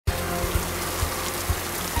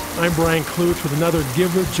I'm Brian Klutz with another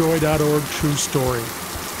GiveWithJoy.org true story.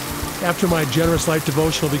 After my Generous Life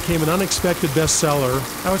devotional became an unexpected bestseller,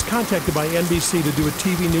 I was contacted by NBC to do a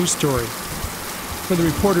TV news story. When the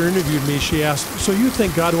reporter interviewed me, she asked, "So you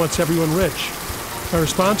think God wants everyone rich?" My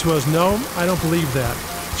response was, "No, I don't believe that."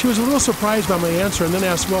 She was a little surprised by my answer and then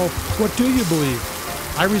asked, "Well, what do you believe?"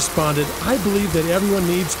 I responded, "I believe that everyone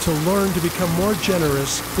needs to learn to become more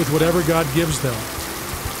generous with whatever God gives them."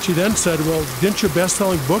 She then said, "Well, didn't your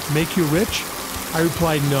best-selling book make you rich?" I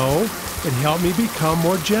replied, "No, it helped me become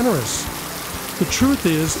more generous." The truth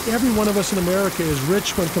is, every one of us in America is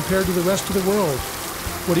rich when compared to the rest of the world.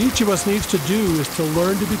 What each of us needs to do is to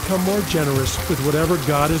learn to become more generous with whatever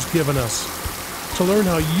God has given us. To learn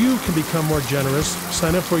how you can become more generous,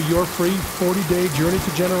 sign up for your free 40-day Journey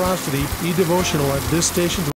to Generosity e-devotional at this station's